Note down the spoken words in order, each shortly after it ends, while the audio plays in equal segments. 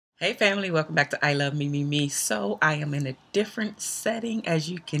Hey family, welcome back to I Love Me Me Me. So I am in a different setting as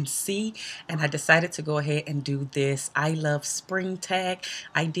you can see, and I decided to go ahead and do this I Love Spring tag.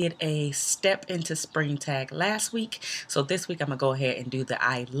 I did a step into spring tag last week, so this week I'm gonna go ahead and do the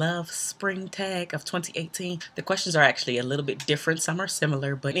I Love Spring tag of 2018. The questions are actually a little bit different, some are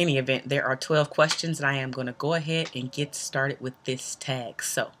similar, but in any event there are 12 questions and I am going to go ahead and get started with this tag.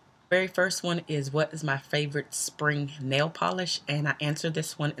 So very first one is, what is my favorite spring nail polish? And I answered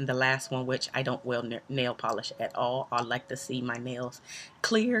this one in the last one, which I don't wear nail polish at all. I like to see my nails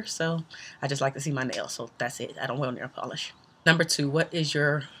clear, so I just like to see my nails, so that's it. I don't wear nail polish. Number two, what is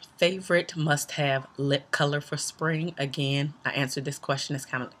your favorite must-have lip color for spring? Again, I answered this question. It's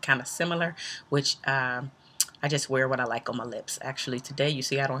kind of similar, which I just wear what I like on my lips. Actually, today you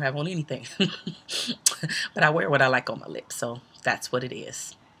see I don't have on anything, but I wear what I like on my lips, so that's what it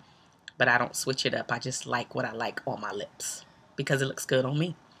is. But I don't switch it up. I just like what I like on my lips because it looks good on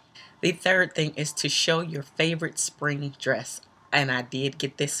me. The third thing is to show your favorite spring dress. And I did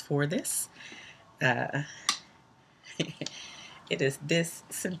get this for this. Uh, it is this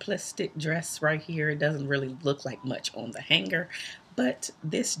simplistic dress right here. It doesn't really look like much on the hanger, but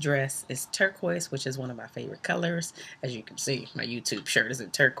this dress is turquoise, which is one of my favorite colors. As you can see, my YouTube shirt is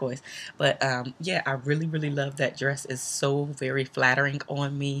in turquoise. But yeah, I really love that dress. It's so very flattering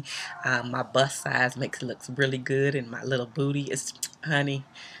on me. My bust size makes it look really good, and my little booty is, honey.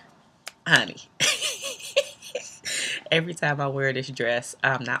 Every time I wear this dress,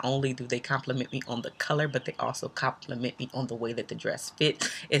 not only do they compliment me on the color, but they also compliment me on the way that the dress fits.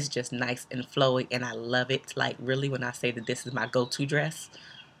 It's just nice and flowy, and I love it. Like, really, when I say that this is my go-to dress,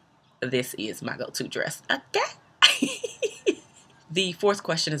 this is my go-to dress. Okay. The fourth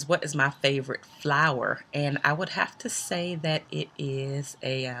question is, what is my favorite flower? And I would have to say that it is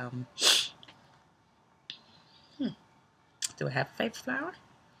a, do I have a favorite flower?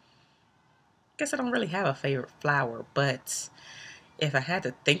 Guess I don't really have a favorite flower, but if I had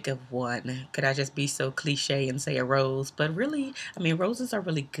to think of one, could I just be so cliche and say a rose? But really, I mean, roses are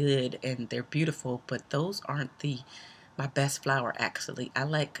really good and they're beautiful, but those aren't my best flower actually. I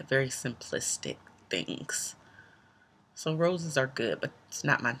like very simplistic things. So roses are good, but it's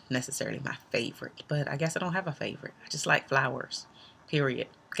not necessarily my favorite. But I guess I don't have a favorite. I just like flowers. Period.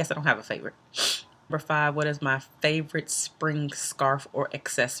 I guess I don't have a favorite. Number five, what is my favorite spring scarf or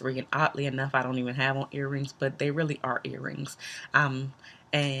accessory? And oddly enough, I don't even have on earrings, but they really are earrings.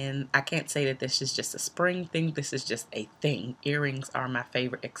 And I can't say that this is just a spring thing. This is just a thing. Earrings are my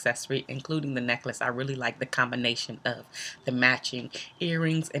favorite accessory, including the necklace. I really like the combination of the matching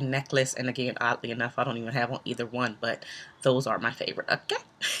earrings and necklace. And again, oddly enough, I don't even have on either one, but those are my favorite. Okay.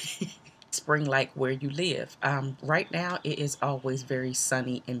 Spring like where you live. Right now it is always very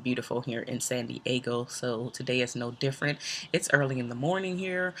sunny and beautiful here in San Diego, so today is no different. It's early in the morning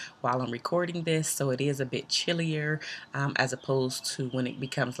here while I'm recording this, so it is a bit chillier as opposed to when it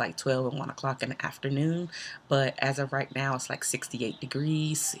becomes like 12 and 1 o'clock in the afternoon. But as of right now, it's like 68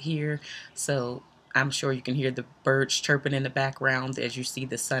 degrees here, so I'm sure you can hear the birds chirping in the background as you see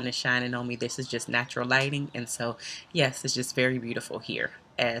the sun is shining on me. This is just natural lighting, and so yes, it's just very beautiful here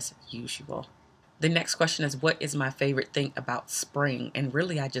as usual. The next question is, what is my favorite thing about spring? And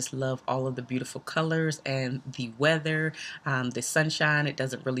really, I just love all of the beautiful colors and the weather, the sunshine. It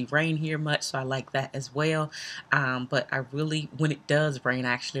doesn't really rain here much, so I like that as well. But I really, when it does rain,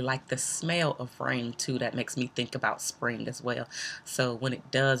 I actually like the smell of rain too. That makes me think about spring as well. So when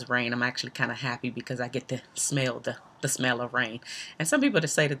it does rain, I'm actually kind of happy because I get to smell the smell of rain. And some people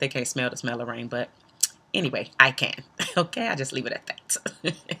just say that they can't smell the smell of rain, but anyway, I can. Okay, I just leave it at that.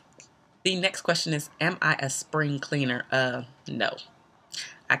 The next question is, am I a spring cleaner? No.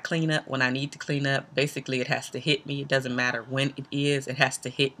 I clean up when I need to clean up. Basically, it has to hit me. It doesn't matter when it is. It has to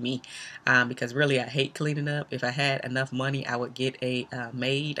hit me because really, I hate cleaning up. If I had enough money, I would get a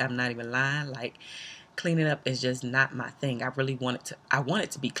maid. I'm not even lying. Like, cleaning up is just not my thing. I want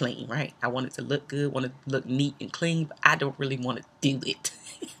it to be clean, right? I want it to look good, want it to look neat and clean, but I don't really want to do it.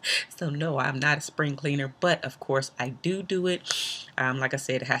 So no, I'm not a spring cleaner, but of course I do it. Like I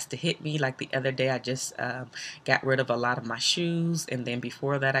said, it has to hit me. Like the other day, I just got rid of a lot of my shoes, and then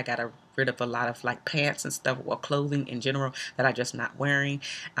before that, I got rid of a lot of like pants and stuff, or clothing in general that I just not wearing.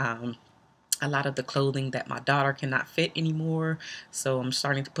 A lot of the clothing that my daughter cannot fit anymore, so I'm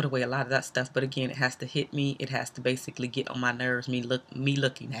starting to put away a lot of that stuff. But again, it has to hit me. It has to basically get on my nerves, me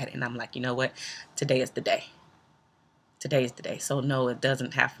looking at it, and I'm like, you know what, today is the day. Today is the day. So no, it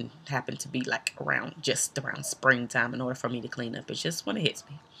doesn't happen to be like just around springtime in order for me to clean up. It's just when it hits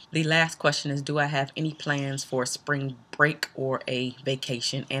me. The last question is, do I have any plans for a spring break or a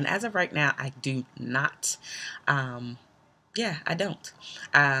vacation? And as of right now, I do not. Yeah, I don't.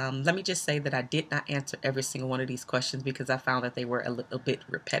 Let me just say that I did not answer every single one of these questions because I found that they were a little bit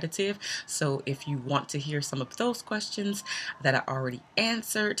repetitive. So if you want to hear some of those questions that I already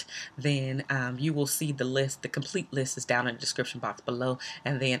answered, then you will see the list. The complete list is down in the description box below,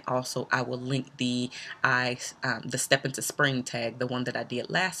 and then also I will link the Step into Spring tag, the one that I did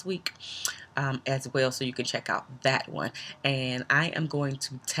last week, as well, so you can check out that one. And I am going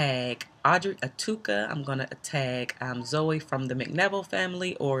to tag Audrey Atuka. I'm going to tag Zoe from the McNeville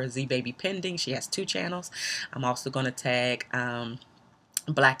family, or Z Baby Pending. She has two channels. I'm also going to tag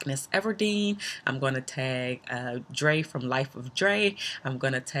Blackness Everdeen. I'm going to tag Dre from Life of Dre. I'm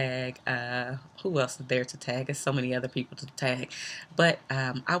going to tag, who else is there to tag? There's so many other people to tag. But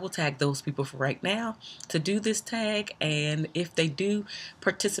I will tag those people for right now to do this tag. And if they do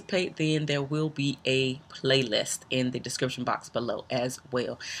participate, then there will be a playlist in the description box below as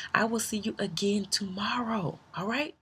well. I will see you again tomorrow. All right?